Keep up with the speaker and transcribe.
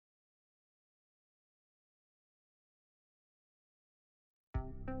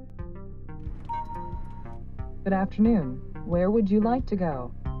Good afternoon. Where would you like to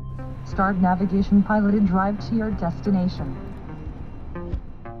go? Start navigation piloted drive to your destination.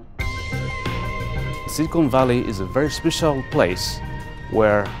 Silicon Valley is a very special place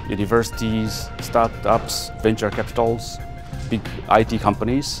where universities, startups, venture capitals, big IT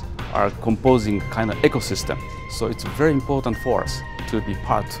companies are composing kind of ecosystem. So it's very important for us to be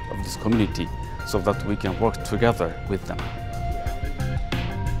part of this community so that we can work together with them.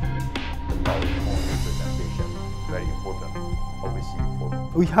 Very important, obviously.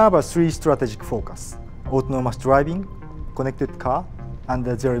 We have a three strategic focus: autonomous driving, connected car, and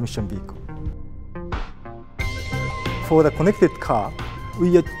the zero-emission vehicle. For the connected car,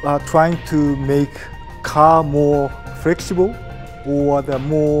 we are trying to make car more flexible or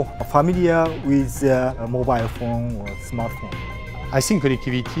more familiar with a mobile phone or smartphone. I think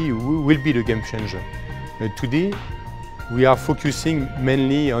connectivity will be the game changer. Today, we are focusing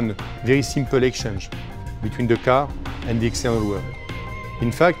mainly on very simple exchange between the car and the external world.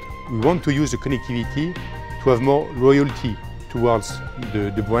 In fact, we want to use the connectivity to have more loyalty towards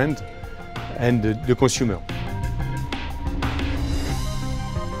the brand and the consumer.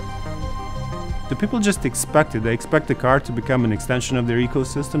 The people just expect it. They expect the car to become an extension of their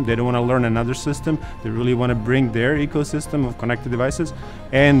ecosystem. They don't want to learn another system. They really want to bring their ecosystem of connected devices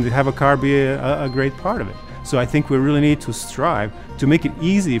and have a car be a great part of it. So I think we really need to strive to make it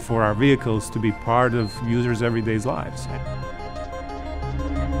easy for our vehicles to be part of users' everyday lives.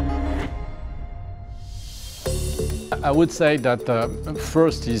 I would say that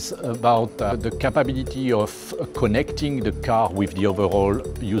first is about the capability of connecting the car with the overall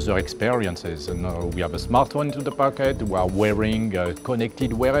user experiences. And, we have a smartphone in the pocket, we are wearing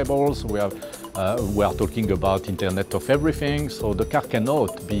connected wearables, we are talking about Internet of Everything, so the car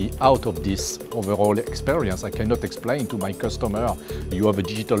cannot be out of this overall experience. I cannot explain to my customer, you have a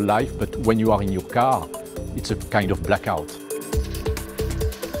digital life, but when you are in your car, it's a kind of blackout.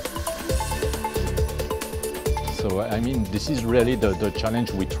 So, I mean, this is really the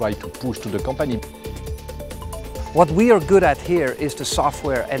challenge we try to push to the company. What we are good at here is the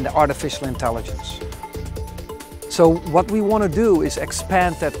software and the artificial intelligence. So what we want to do is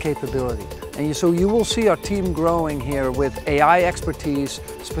expand that capability. And so you will see our team growing here with AI expertise,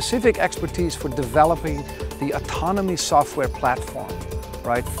 specific expertise for developing the autonomy software platform,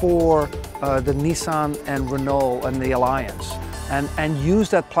 right, for the Nissan and Renault and the Alliance. And use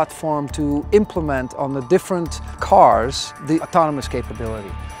that platform to implement on the different cars the autonomous capability.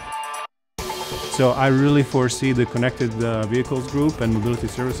 So I really foresee the Connected Vehicles Group and Mobility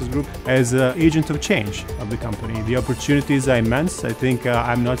Services Group as an agent of change of the company. The opportunities are immense. I think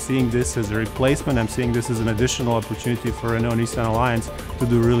I'm not seeing this as a replacement. I'm seeing this as an additional opportunity for Renault-Nissan Alliance to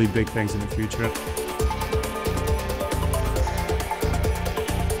do really big things in the future.